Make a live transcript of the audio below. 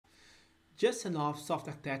Just Enough Soft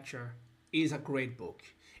Architecture is a great book.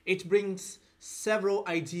 It brings several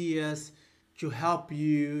ideas to help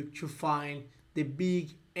you to find the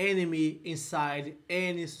big enemy inside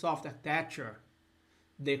any soft architecture,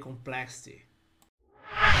 the complexity.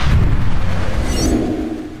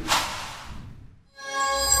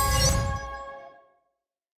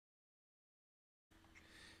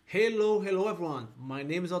 Hello everyone. My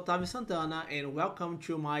name is Otavio Santana and welcome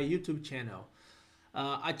to my YouTube channel.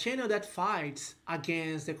 A channel that fights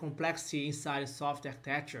against the complexity inside software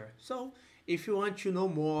architecture. So, if you want to know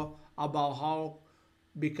more about how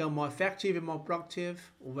become more effective and more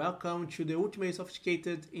productive, welcome to the Ultimate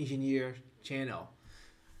Sophisticated Engineer channel.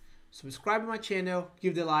 Subscribe to my channel,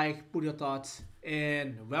 give the like, put your thoughts,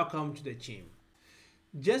 and welcome to the team.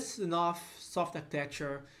 Just Enough Soft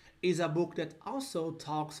Architecture is a book that also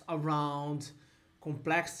talks around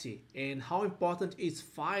complexity and how important is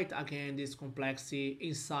fight against this complexity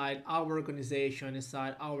inside our organization,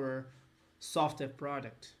 inside our software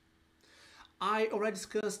product. I already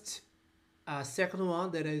discussed a second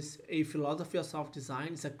one that is A Philosophy of Self-Design.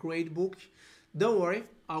 It's a great book. Don't worry,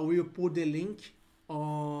 I will put the link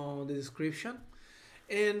on the description.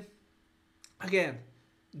 And again,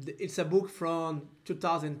 it's a book from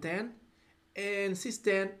 2010, and since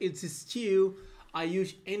then it's still a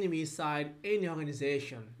huge enemy inside any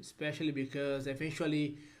organization, especially because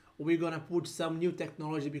eventually we're gonna put some new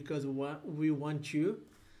technology because we want to.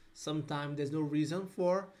 Sometimes there's no reason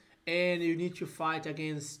for, and you need to fight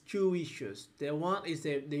against two issues. The one is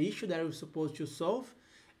the issue that we're supposed to solve,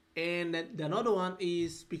 and the another one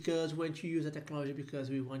is because we want to use the technology because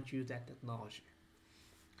we want to use that technology.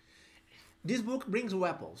 This book brings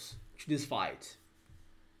weapons to this fight: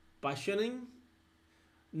 passioning,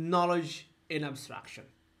 knowledge, and abstraction.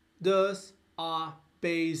 Those are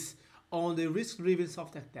based on the risk-driven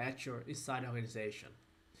software architecture inside the organization.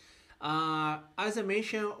 As I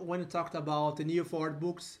mentioned when we talked about the New Forward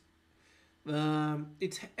books,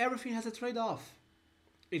 everything has a trade-off.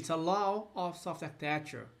 It's a law of software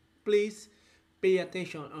architecture. Please pay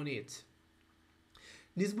attention on it.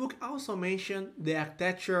 This book also mentioned the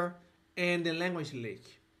architecture and the language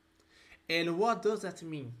leak. And what does that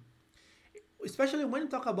mean? Especially when we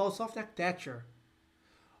talk about software architecture,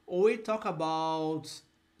 we talk about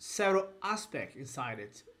several aspects inside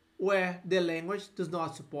it where the language does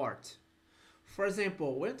not support. For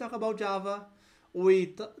example, when we talk about Java,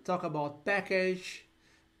 we talk about package,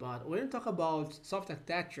 but when we talk about software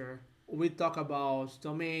architecture, we talk about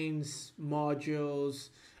domains, modules,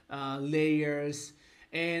 layers,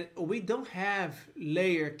 and we don't have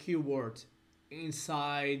layer keyword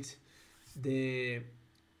inside the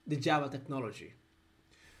Java technology.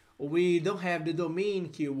 We don't have the domain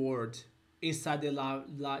keyword inside the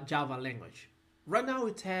Java language. Right now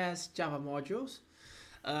it has Java modules,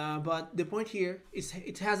 but the point here is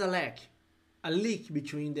it has a leak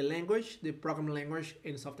between the language, the programming language,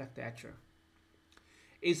 and software architecture.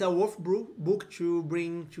 It's a worth book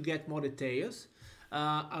to get more details.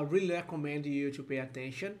 I really recommend you to pay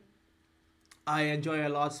attention. I enjoy a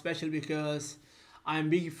lot, especially because I'm a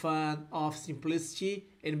big fan of simplicity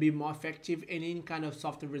and be more effective in any kind of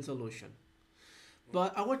software resolution.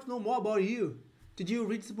 But I want to know more about you. Did you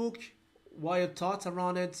read the book? What are your thoughts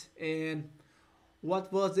around it? And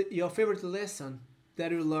what was your favorite lesson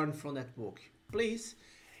that you learned from that book? Please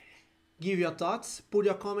give your thoughts, put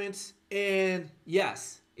your comments, and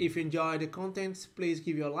yes, if you enjoy the content, please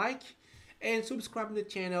give your like and subscribe to the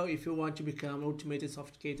channel if you want to become an ultimate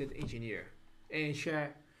sophisticated engineer, and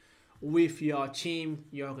share with your team,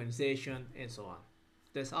 your organization, and so on.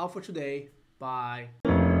 That's all for today. Bye.